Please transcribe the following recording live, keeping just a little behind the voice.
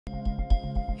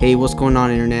Hey, what's going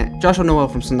on internet? Joshua Noel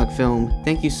from Sunduck Film.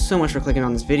 Thank you so much for clicking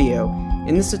on this video.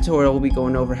 In this tutorial, we'll be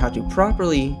going over how to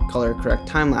properly color correct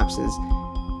time lapses.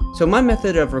 So my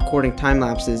method of recording time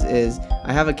lapses is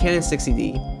I have a Canon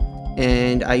 60D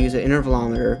and I use an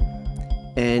intervalometer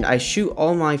and I shoot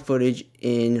all my footage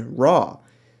in RAW.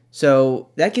 So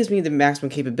that gives me the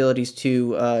maximum capabilities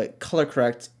to color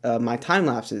correct my time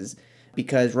lapses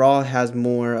because RAW has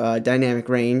more dynamic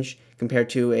range compared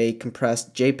to a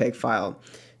compressed JPEG file.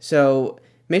 So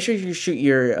make sure you shoot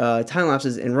your time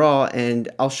lapses in RAW, and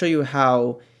I'll show you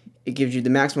how it gives you the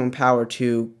maximum power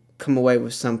to come away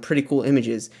with some pretty cool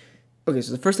images. Okay,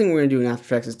 so the first thing we're going to do in After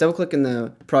Effects is double click in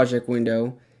the project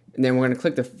window, and then we're going to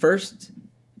click the first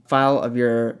file of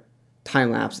your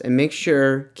time lapse and make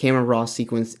sure Camera Raw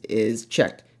sequence is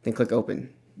checked. Then click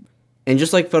open. And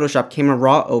just like Photoshop, Camera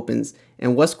Raw opens.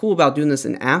 And what's cool about doing this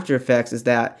in After Effects is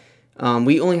that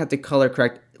we only have to color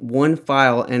correct one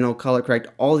file and it'll color correct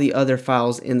all the other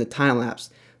files in the time lapse.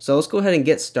 So let's go ahead and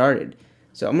get started.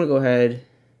 So I'm going to go ahead,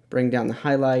 bring down the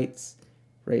highlights,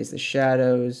 raise the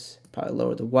shadows, probably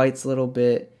lower the whites a little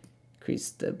bit,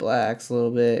 increase the blacks a little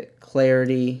bit,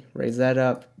 clarity, raise that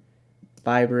up,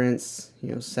 vibrance,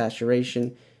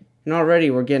 saturation. And already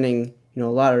we're getting, a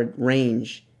lot of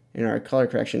range in our color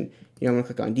correction. I'm going to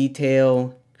click on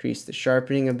detail, increase the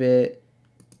sharpening a bit.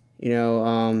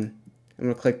 I'm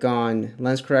going to click on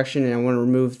lens correction, and I want to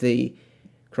remove the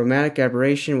chromatic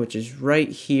aberration, which is right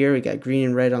here. We got green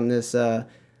and red on this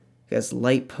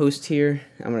light post here.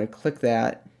 I'm going to click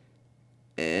that,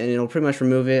 and it'll pretty much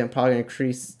remove it. I'm probably going to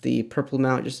increase the purple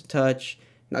amount just a touch.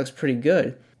 That looks pretty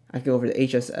good. I can go over to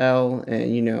HSL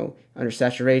and, under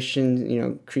saturation,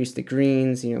 increase the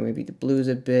greens, maybe the blues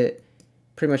a bit.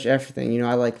 Pretty much everything.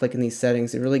 I like clicking these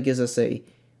settings. It really gives us a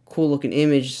cool looking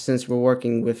image since we're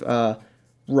working with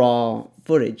raw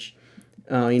footage.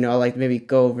 I like to maybe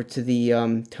go over to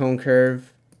the tone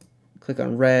curve, click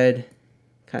on red,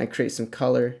 kind of create some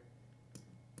color,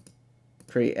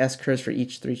 create S curves for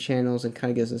each 3 channels, and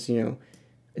kind of gives us, a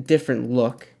different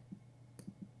look.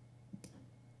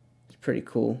 It's pretty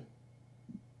cool.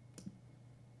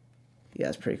 Yeah,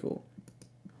 it's pretty cool.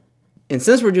 And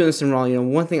since we're doing this in RAW,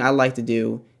 one thing I like to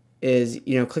do is,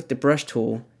 click the brush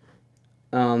tool,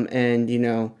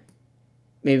 and,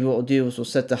 maybe what we'll do is we'll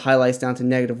set the highlights down to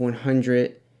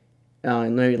 -100,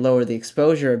 and maybe lower the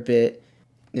exposure a bit,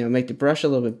 make the brush a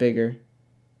little bit bigger.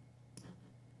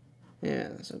 Yeah,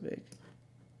 not so big.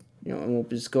 And we'll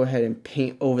just go ahead and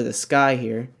paint over the sky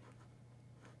here.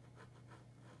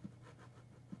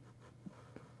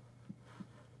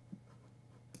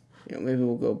 Maybe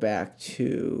we'll go back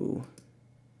to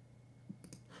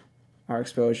our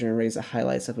exposure and raise the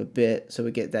highlights up a bit so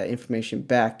we get that information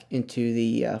back into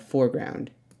the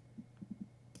foreground.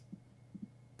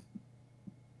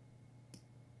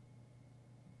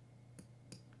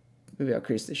 Maybe I'll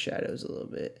increase the shadows a little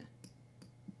bit.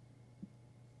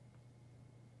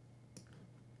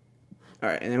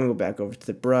 Alright, and then we'll go back over to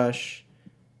the brush.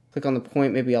 Click on the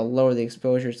point, maybe I'll lower the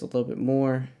exposure just a little bit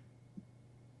more.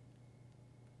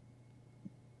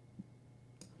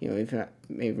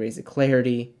 Maybe raise the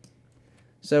clarity.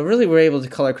 So really we're able to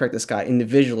color correct the sky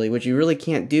individually, which you really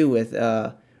can't do with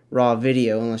raw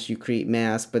video unless you create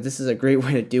masks, but this is a great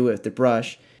way to do it with the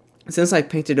brush. Since I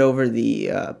painted over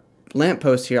the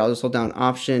lamppost here, I'll just hold down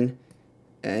Option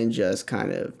and just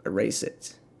kind of erase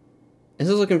it. This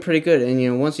is looking pretty good,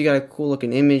 and once you got a cool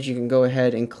looking image, you can go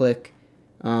ahead and click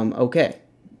OK.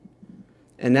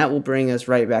 And that will bring us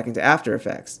right back into After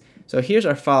Effects. So here's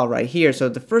our file right here. So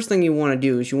the first thing you want to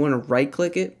do is you want to right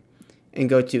click it and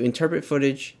go to Interpret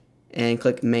Footage and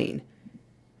click Main.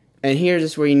 And here's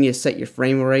just where you need to set your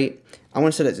frame rate. I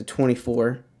want to set it to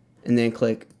 24 and then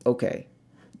click OK.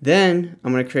 Then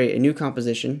I'm going to create a new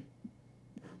composition.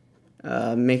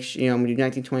 Make sure I'm going to do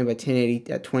 1920 by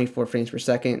 1080 at 24 frames per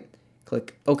second.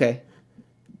 Click OK.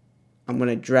 I'm going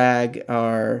to drag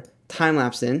our time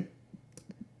lapse in.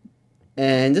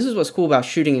 And this is what's cool about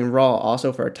shooting in RAW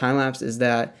also for our time lapse is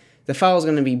that the file is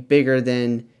going to be bigger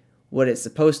than what it's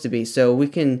supposed to be. So we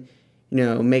can,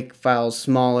 make files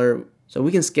smaller. So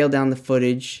we can scale down the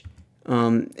footage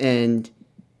and,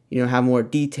 have more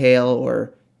detail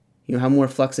or, have more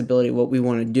flexibility of what we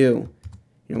want to do.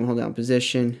 We'll hold down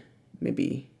position,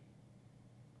 maybe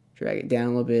drag it down a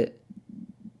little bit.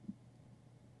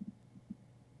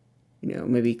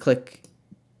 Maybe click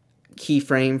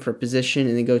keyframe for position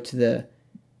and then go to the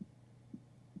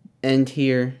end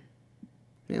here.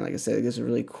 And like I said, it gives a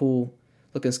really cool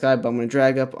looking sky, but I'm going to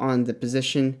drag up on the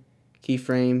position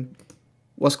keyframe.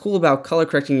 What's cool about color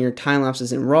correcting your time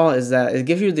lapses in RAW is that it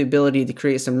gives you the ability to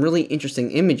create some really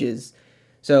interesting images.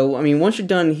 So, I mean, once you're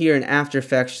done here in After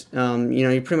Effects,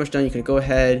 you're pretty much done. You can go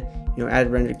ahead,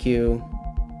 add render queue,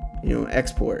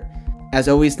 export. As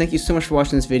always, thank you so much for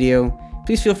watching this video.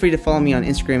 Please feel free to follow me on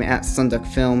Instagram at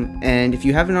SunduckFilm, and if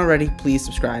you haven't already, please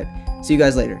subscribe. See you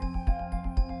guys later.